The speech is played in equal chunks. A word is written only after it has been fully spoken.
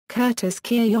Kurtis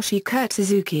Kiyoshi Kurt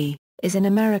Suzuki, is an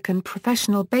American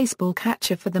professional baseball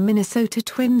catcher for the Minnesota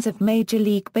Twins of Major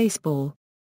League Baseball.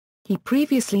 He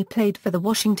previously played for the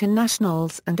Washington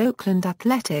Nationals and Oakland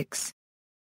Athletics.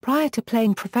 Prior to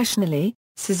playing professionally,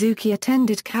 Suzuki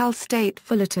attended Cal State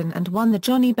Fullerton and won the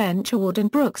Johnny Bench Award and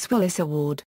Brooks Wallace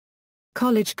Award.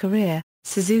 College career: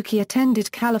 Suzuki attended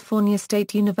California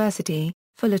State University,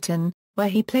 Fullerton, where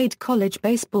he played college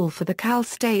baseball for the Cal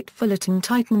State Fullerton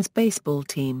Titans baseball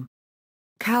team.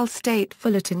 Cal State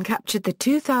Fullerton captured the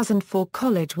 2004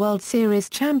 College World Series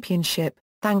championship,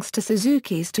 thanks to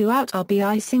Suzuki's two-out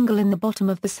RBI single in the bottom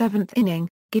of the seventh inning,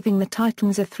 giving the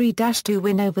Titans a 3-2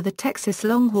 win over the Texas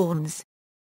Longhorns.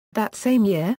 That same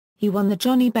year, he won the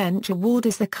Johnny Bench Award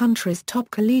as the country's top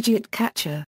collegiate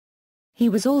catcher. He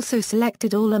was also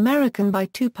selected All-American by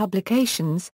two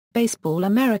publications, Baseball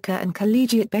America and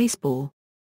Collegiate Baseball.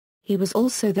 He was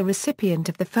also the recipient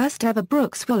of the first-ever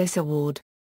Brooks Wallace Award.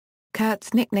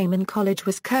 Kurt's nickname in college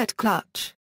was Kurt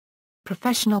Clutch.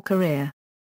 Professional career: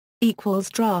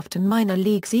 Draft and minor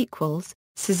leagues.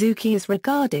 Suzuki is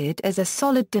regarded as a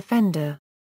solid defender.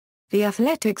 The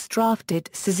Athletics drafted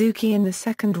Suzuki in the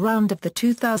second round of the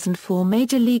 2004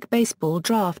 Major League Baseball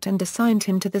draft and assigned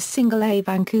him to the Single-A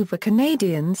Vancouver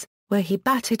Canadians, where he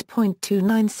batted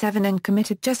 .297 and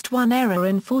committed just one error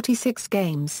in 46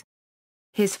 games.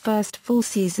 His first full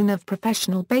season of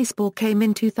professional baseball came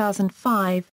in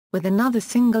 2005, with another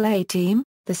Single-A team,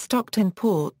 the Stockton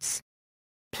Ports.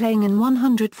 Playing in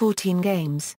 114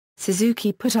 games,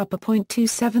 Suzuki put up a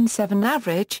 .277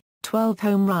 average, 12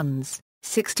 home runs,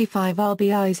 65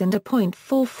 RBIs and a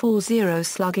 .440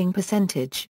 slugging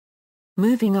percentage.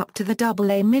 Moving up to the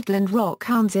Double-A Midland Rock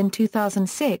Hounds in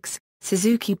 2006,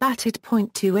 Suzuki batted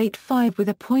 .285 with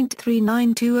a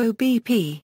 .392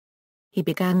 OBP. He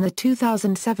began the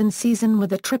 2007 season with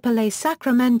the Triple-A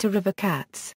Sacramento River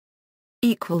Cats.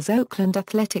 Oakland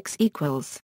Athletics.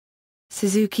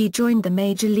 Suzuki joined the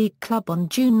Major League Club on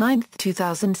June 9,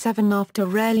 2007 after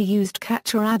rarely used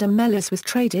catcher Adam Mellis was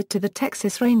traded to the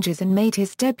Texas Rangers and made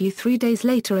his debut 3 days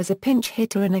later as a pinch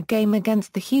hitter in a game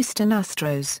against the Houston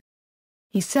Astros.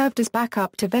 He served as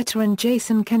backup to veteran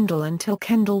Jason Kendall until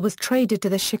Kendall was traded to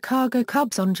the Chicago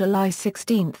Cubs on July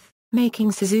 16,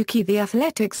 making Suzuki the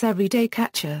Athletics' everyday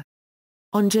catcher.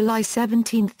 On July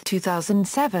 17,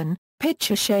 2007,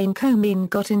 pitcher Shane Comine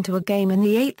got into a game in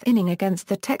the eighth inning against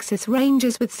the Texas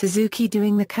Rangers with Suzuki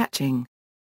doing the catching.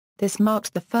 This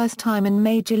marked the first time in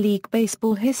Major League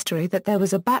Baseball history that there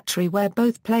was a battery where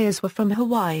both players were from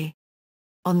Hawaii.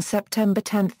 On September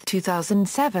 10,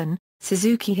 2007,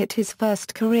 Suzuki hit his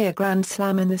first career grand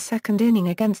slam in the second inning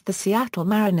against the Seattle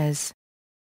Mariners.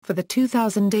 For the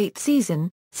 2008 season,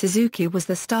 Suzuki was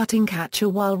the starting catcher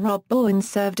while Rob Bowen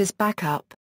served as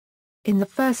backup. In the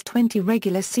first 20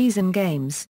 regular season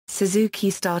games, Suzuki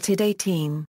started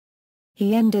 18.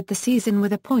 He ended the season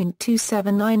with a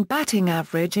 .279 batting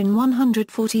average in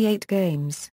 148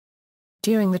 games.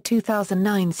 During the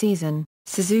 2009 season,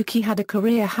 Suzuki had a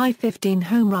career-high 15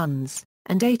 home runs,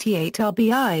 and 88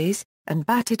 RBIs, and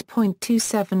batted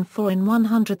 .274 in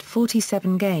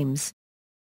 147 games.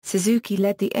 Suzuki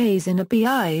led the A's in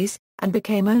RBIs, and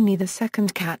became only the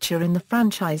second catcher in the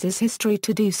franchise's history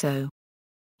to do so.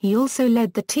 He also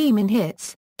led the team in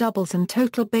hits, doubles and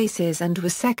total bases and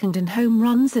was second in home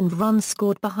runs and runs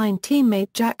scored behind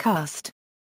teammate Jack Hust.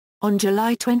 On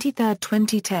July 23,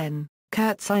 2010,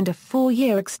 Kurt signed a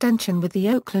 4-year extension with the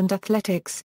Oakland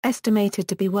Athletics, estimated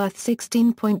to be worth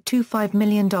 $16.25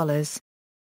 million.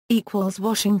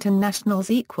 Washington Nationals.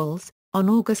 On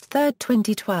August 3,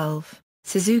 2012,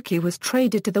 Suzuki was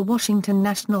traded to the Washington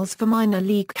Nationals for minor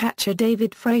league catcher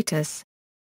David Freitas.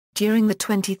 During the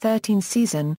 2013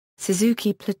 season,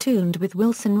 Suzuki platooned with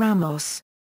Wilson Ramos.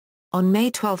 On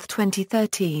May 12,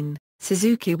 2013,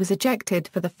 Suzuki was ejected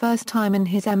for the first time in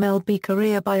his MLB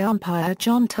career by umpire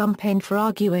John Tumpane for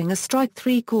arguing a strike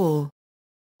 3 call.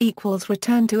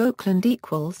 Returned to Oakland.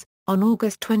 On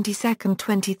August 22,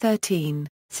 2013,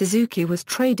 Suzuki was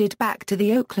traded back to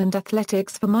the Oakland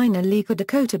Athletics for minor leaguer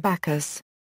Dakota Backus.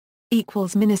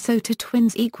 Minnesota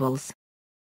Twins.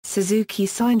 Suzuki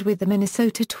signed with the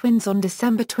Minnesota Twins on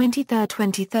December 23,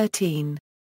 2013.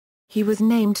 He was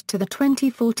named to the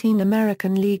 2014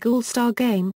 American League All-Star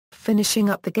Game, finishing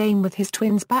up the game with his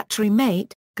Twins battery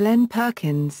mate, Glenn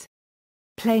Perkins.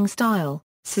 Playing style: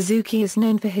 Suzuki is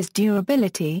known for his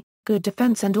durability, good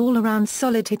defense and all-around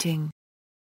solid hitting.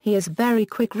 He has very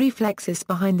quick reflexes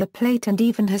behind the plate and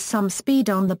even has some speed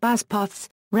on the base paths,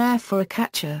 rare for a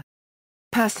catcher.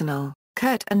 Personal: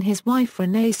 Kurt and his wife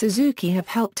Renee Suzuki have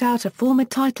helped out a former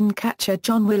Titan catcher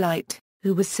John Willite,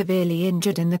 who was severely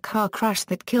injured in the car crash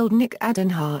that killed Nick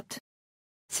Adenhart.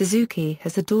 Suzuki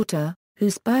has a daughter,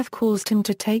 whose birth caused him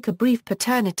to take a brief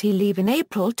paternity leave in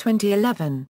April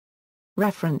 2011.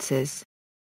 References.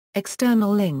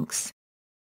 External links.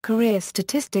 Career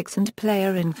statistics and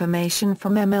player information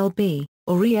from MLB,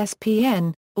 or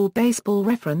ESPN, or Baseball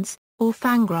Reference, or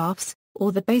Fangraphs,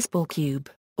 or the Baseball Cube,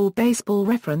 or Baseball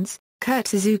Reference. Kurt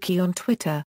Suzuki on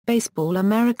Twitter,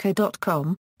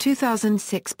 baseballamerica.com,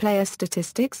 2006 Player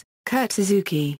Statistics, Kurt Suzuki.